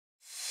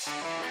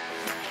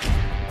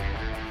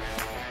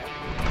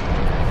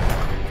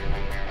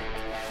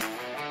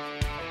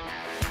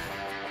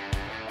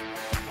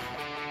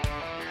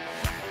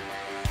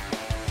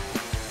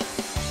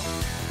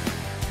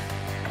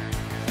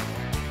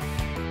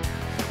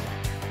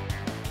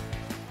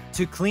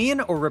To clean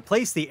or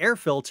replace the air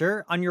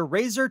filter on your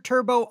RZR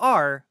Turbo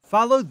R,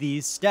 follow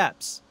these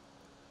steps.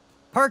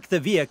 Park the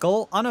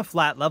vehicle on a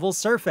flat level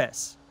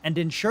surface and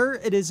ensure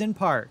it is in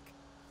park.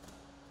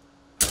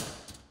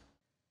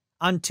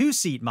 On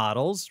two-seat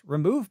models,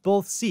 remove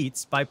both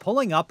seats by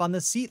pulling up on the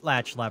seat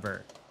latch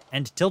lever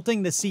and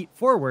tilting the seat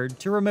forward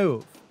to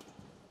remove.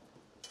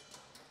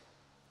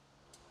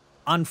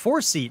 On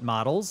four-seat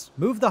models,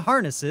 move the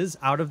harnesses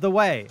out of the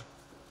way.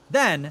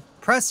 Then,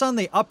 press on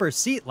the upper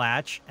seat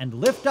latch and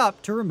lift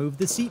up to remove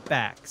the seat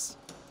backs.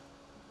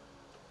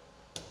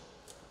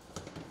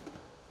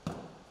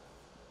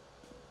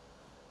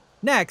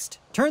 Next,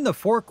 turn the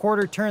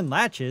 4/4 turn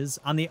latches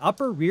on the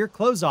upper rear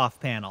close-off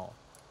panel.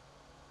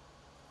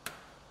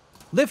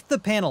 Lift the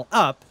panel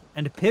up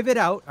and pivot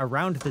out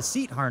around the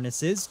seat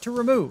harnesses to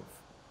remove.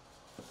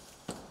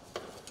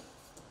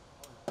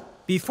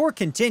 Before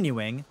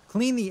continuing,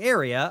 clean the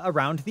area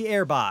around the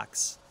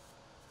airbox.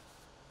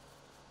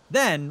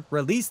 Then,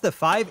 release the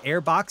 5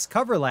 airbox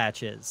cover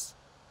latches.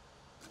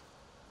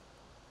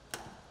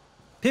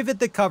 Pivot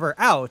the cover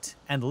out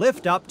and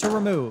lift up to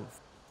remove.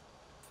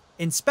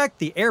 Inspect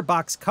the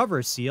airbox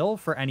cover seal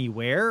for any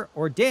wear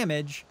or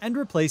damage and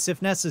replace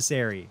if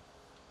necessary.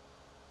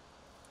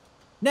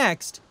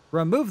 Next,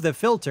 remove the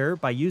filter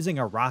by using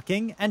a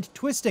rocking and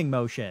twisting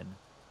motion.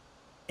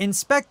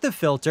 Inspect the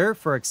filter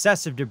for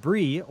excessive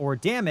debris or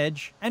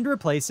damage and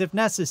replace if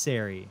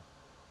necessary.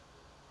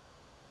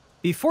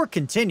 Before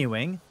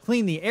continuing,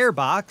 clean the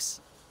airbox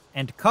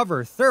and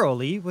cover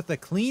thoroughly with a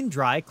clean,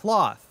 dry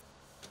cloth.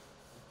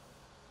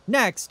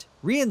 Next,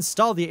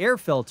 reinstall the air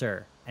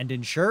filter and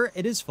ensure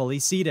it is fully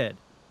seated.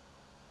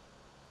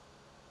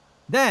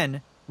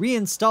 Then,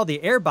 reinstall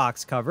the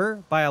airbox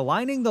cover by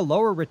aligning the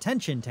lower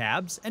retention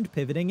tabs and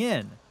pivoting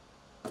in.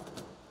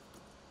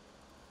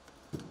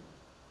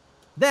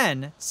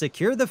 Then,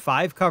 secure the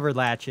 5 cover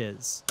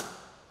latches.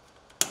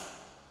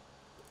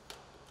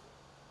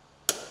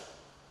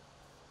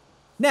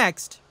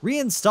 Next,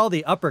 reinstall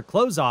the upper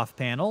close-off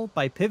panel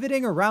by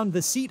pivoting around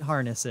the seat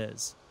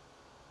harnesses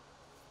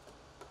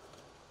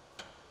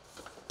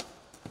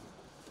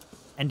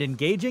and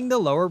engaging the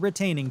lower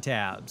retaining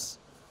tabs.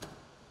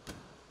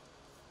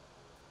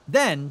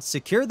 Then,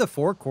 secure the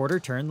 4/4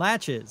 turn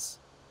latches.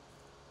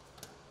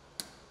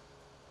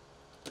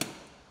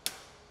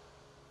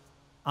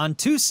 On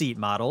two-seat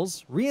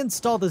models,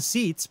 reinstall the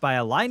seats by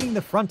aligning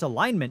the front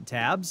alignment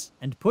tabs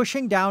and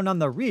pushing down on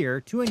the rear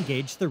to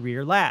engage the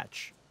rear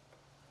latch.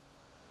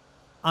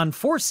 On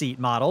four-seat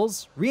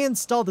models,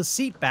 reinstall the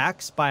seat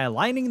backs by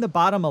aligning the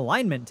bottom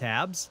alignment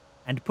tabs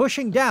and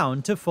pushing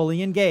down to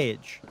fully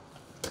engage.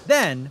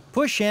 Then,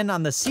 push in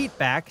on the seat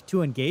back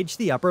to engage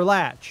the upper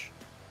latch.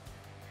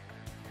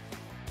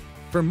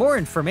 For more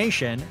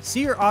information,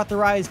 see your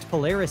authorized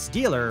Polaris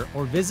dealer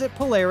or visit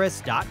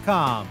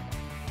Polaris.com.